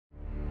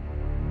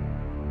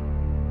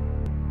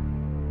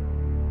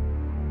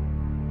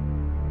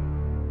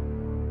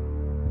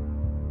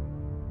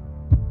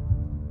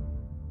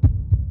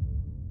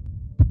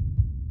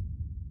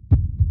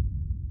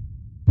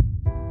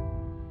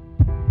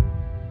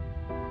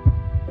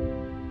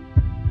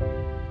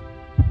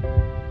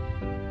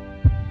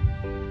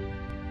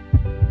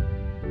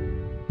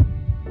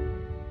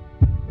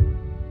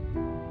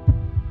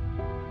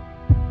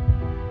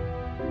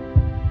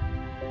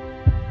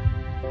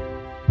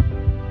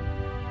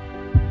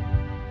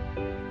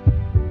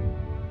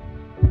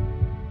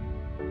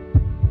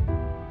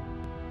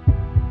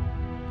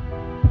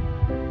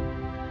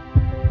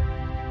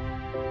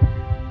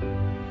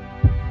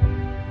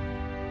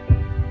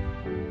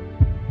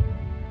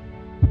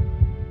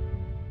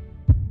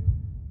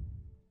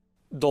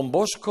Don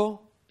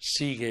Bosco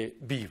sigue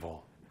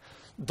vivo.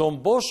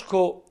 Don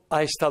Bosco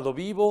ha estado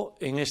vivo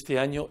en este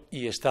año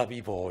y está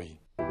vivo hoy.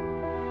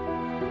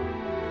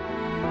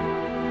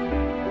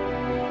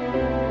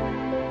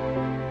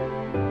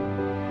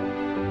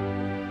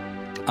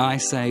 I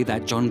say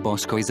that John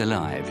Bosco is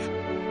alive.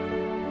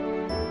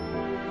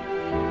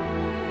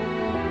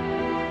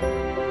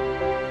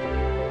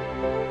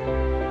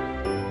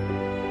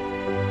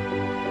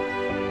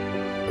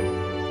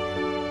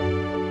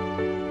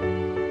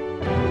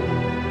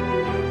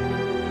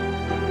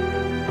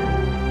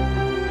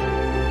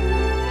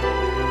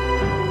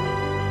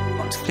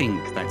 Not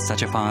think that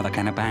such a father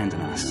can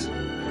abandon us.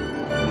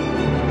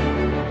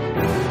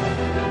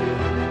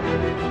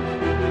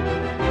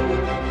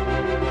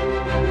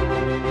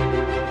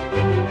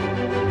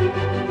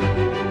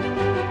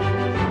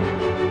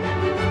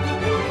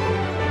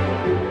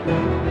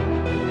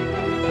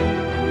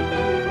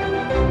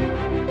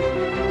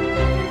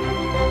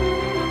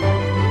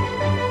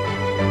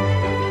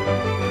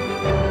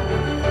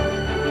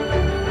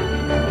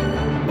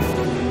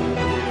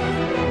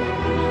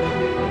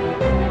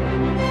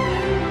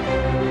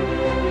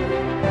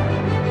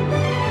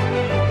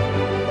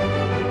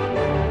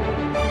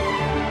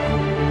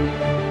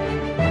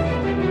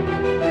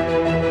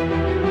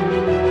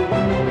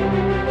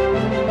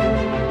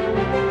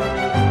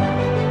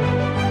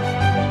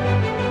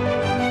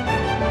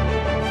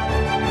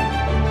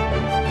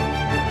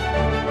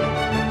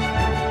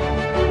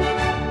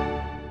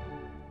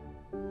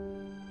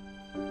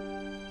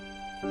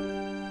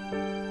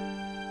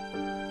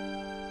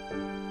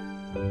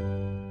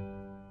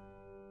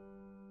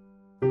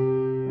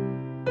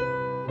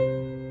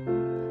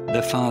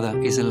 The father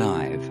is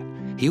alive.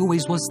 He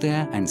always was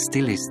there and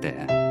still is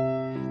there,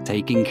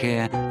 taking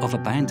care of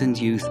abandoned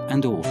youth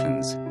and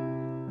orphans,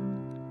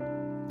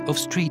 of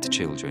street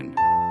children,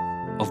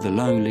 of the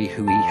lonely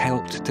who he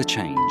helped to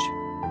change,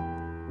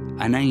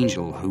 an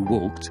angel who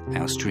walked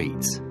our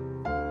streets.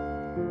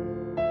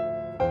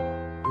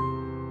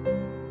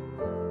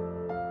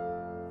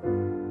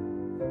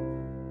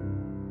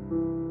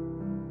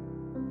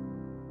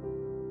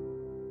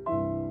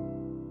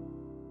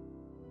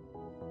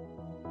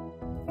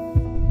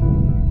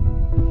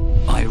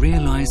 I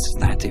realized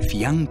that if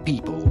young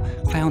people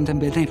found a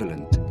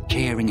benevolent,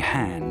 caring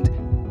hand,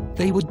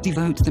 they would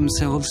devote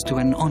themselves to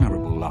an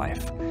honorable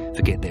life,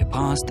 forget their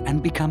past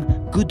and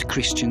become good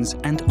Christians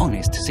and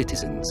honest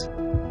citizens.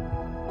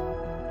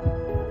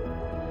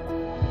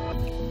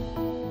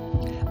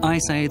 I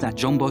say that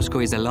John Bosco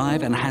is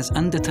alive and has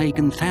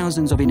undertaken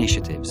thousands of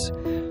initiatives.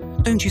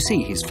 Don't you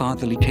see his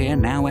fatherly care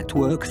now at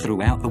work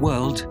throughout the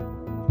world?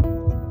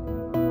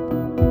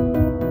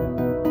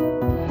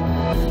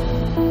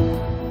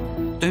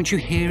 Don't you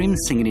hear him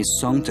singing his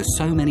song to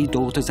so many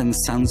daughters and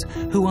sons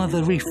who are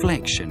the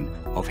reflection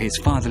of his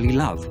fatherly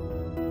love?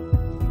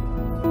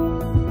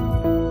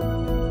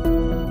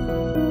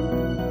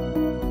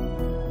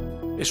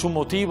 Es un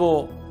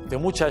motivo de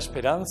mucha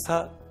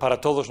esperanza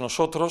para todos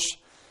nosotros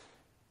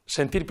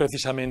sentir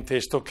precisamente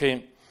esto,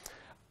 que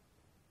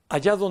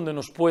allá donde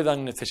nos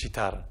puedan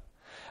necesitar,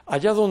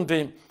 allá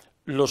donde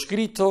los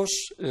gritos,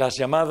 las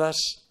llamadas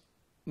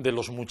de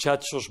los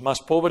muchachos más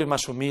pobres,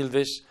 más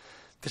humildes,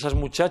 de esas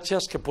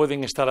muchachas que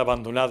pueden estar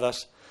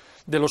abandonadas,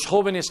 de los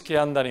jóvenes que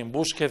andan en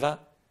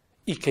búsqueda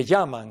y que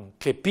llaman,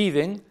 que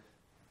piden,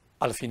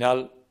 al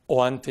final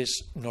o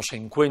antes nos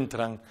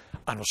encuentran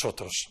a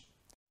nosotros.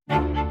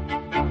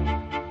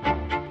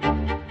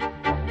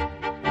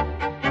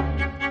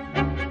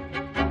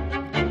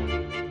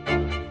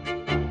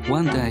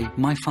 One day,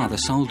 my father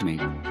sold me.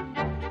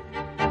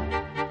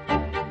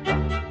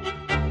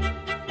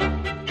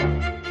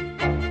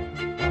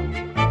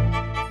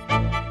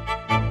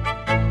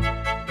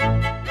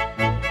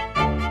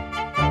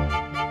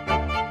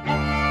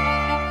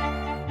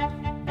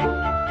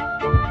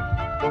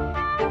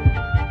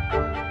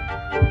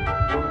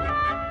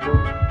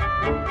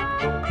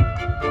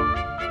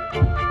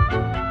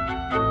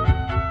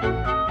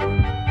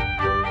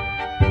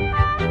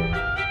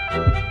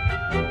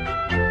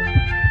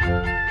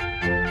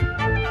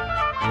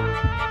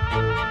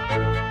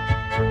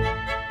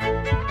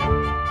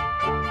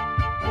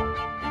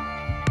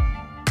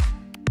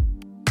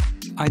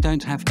 I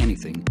don't have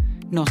anything,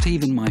 not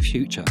even my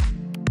future.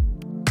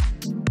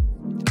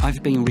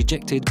 I've been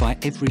rejected by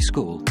every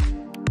school.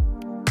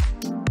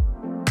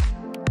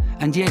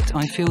 And yet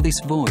I feel this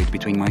void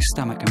between my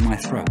stomach and my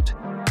throat.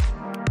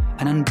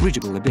 An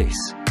unbridgeable abyss,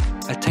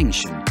 a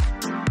tension,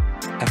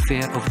 a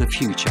fear of the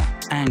future,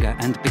 anger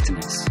and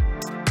bitterness.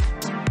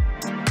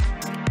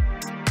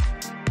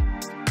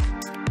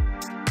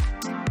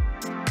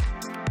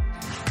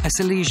 A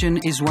Salesian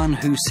is one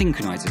who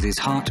synchronizes his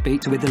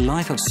heartbeat with the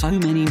life of so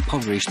many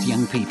impoverished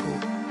young people.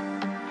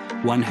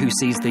 One who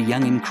sees the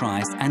young in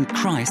Christ and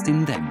Christ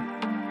in them.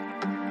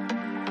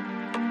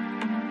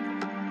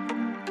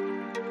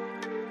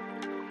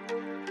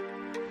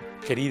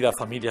 Querida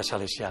familia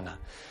salesiana,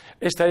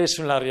 esta es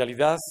una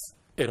realidad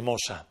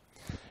hermosa.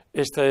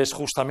 Esta es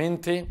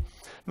justamente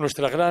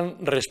nuestra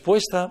gran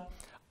respuesta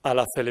a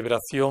la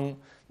celebración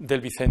del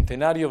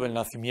bicentenario del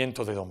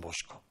nacimiento de Don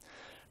Bosco.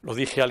 Lo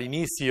dije al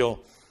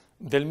inicio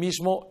del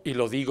mismo y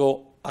lo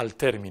digo al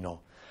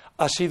término.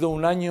 Ha sido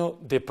un año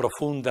de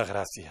profunda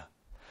gracia,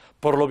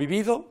 por lo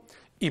vivido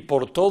y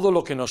por todo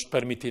lo que nos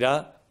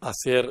permitirá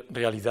hacer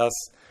realidad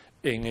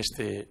en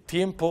este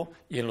tiempo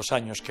y en los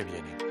años que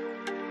vienen.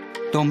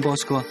 Don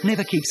Bosco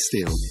never keeps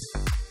still.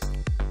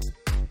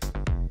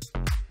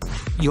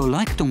 You're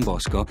like Don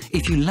Bosco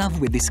if you love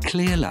with this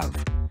clear love,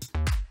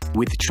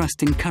 with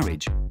trusting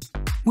courage,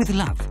 with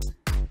love,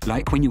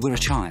 like when you were a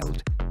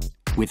child,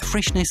 with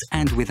freshness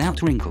and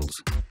without wrinkles.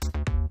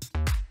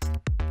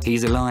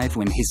 He's alive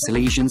when his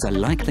Salesians are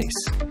like this.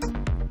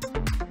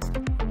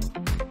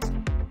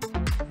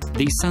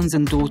 These sons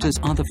and daughters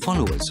are the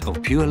followers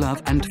of pure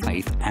love and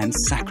faith and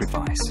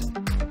sacrifice.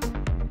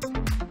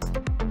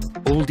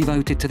 All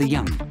devoted to the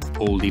young,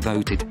 all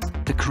devoted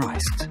to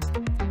Christ.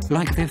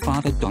 Like their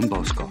father Don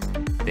Bosco,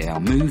 they are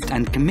moved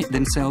and commit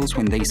themselves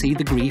when they see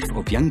the grief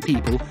of young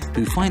people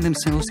who find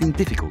themselves in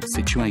difficult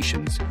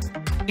situations.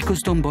 Because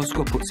Don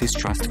Bosco puts his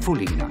trust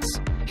fully in us.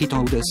 He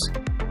told us,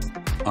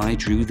 I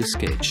drew the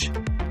sketch.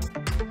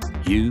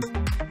 You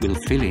will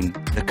fill in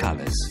the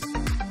colours.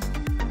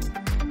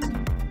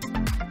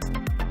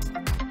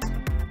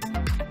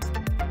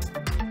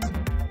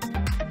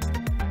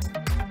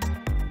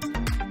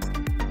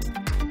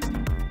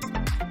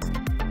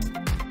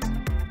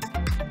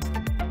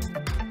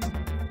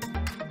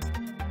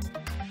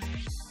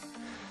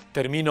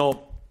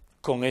 Termino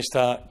con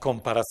esta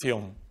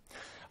comparación.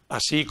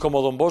 Así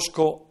como Don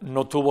Bosco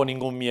no tuvo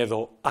ningún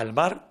miedo al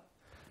mar,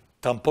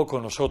 tampoco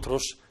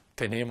nosotros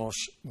tenemos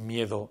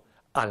miedo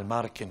al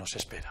mar que nos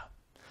espera.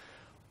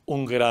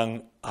 Un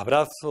gran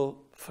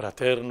abrazo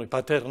fraterno y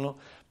paterno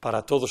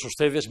para todos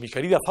ustedes, mi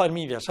querida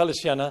familia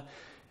salesiana,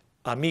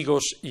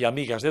 amigos y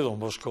amigas de Don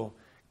Bosco,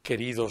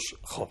 queridos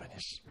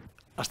jóvenes.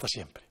 Hasta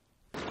siempre.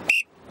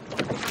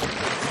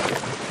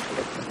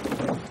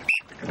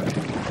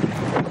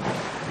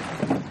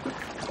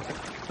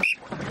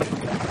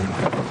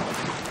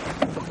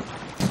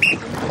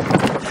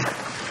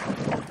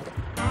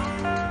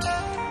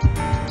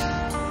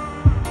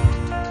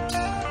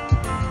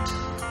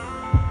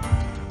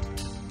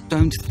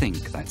 Don't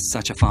think that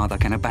such a father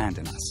can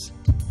abandon us.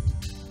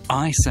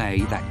 I say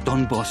that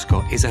Don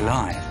Bosco is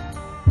alive.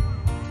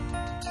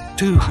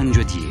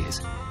 200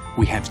 years,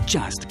 we have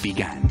just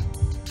begun.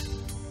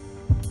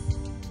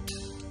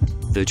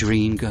 The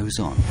dream goes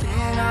on.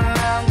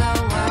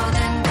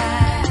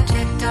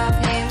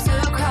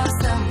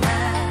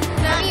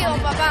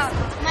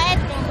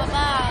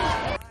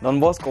 Don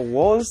Bosco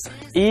was,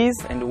 is,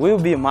 and will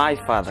be my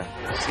father.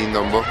 Sin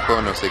Don Bosco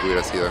no sé qué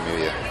hubiera sido de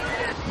mi vida.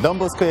 Don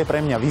Bosco je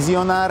pre mňa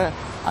vizionár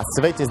a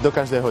svetec do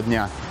každého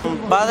dňa. Un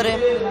padre,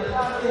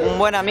 un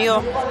buen amigo,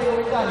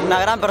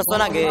 una gran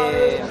persona que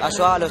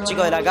ayudaba a los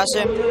chicos de la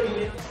calle.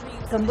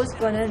 Don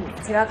Bosco는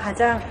제가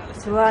가장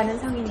좋아하는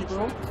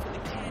성인이고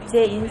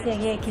제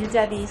인생의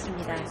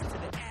길잡이이십니다.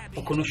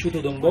 Ho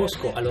conosciuto Don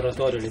Bosco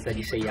all'oratorio all'età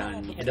di 6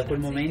 anni e da quel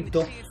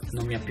momento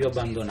non mi ha più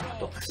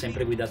abbandonato, ha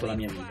sempre guidato la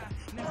mia vita.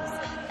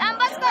 Don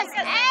Bosco is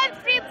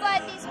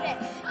everybody's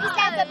friend. He's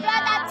like a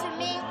brother to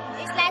me,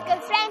 he's like a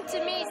friend to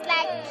me, he's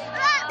like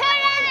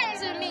parent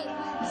to me.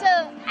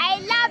 So I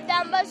love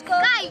Don Bosco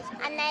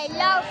and I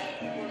love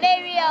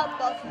Mary of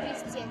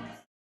Christians.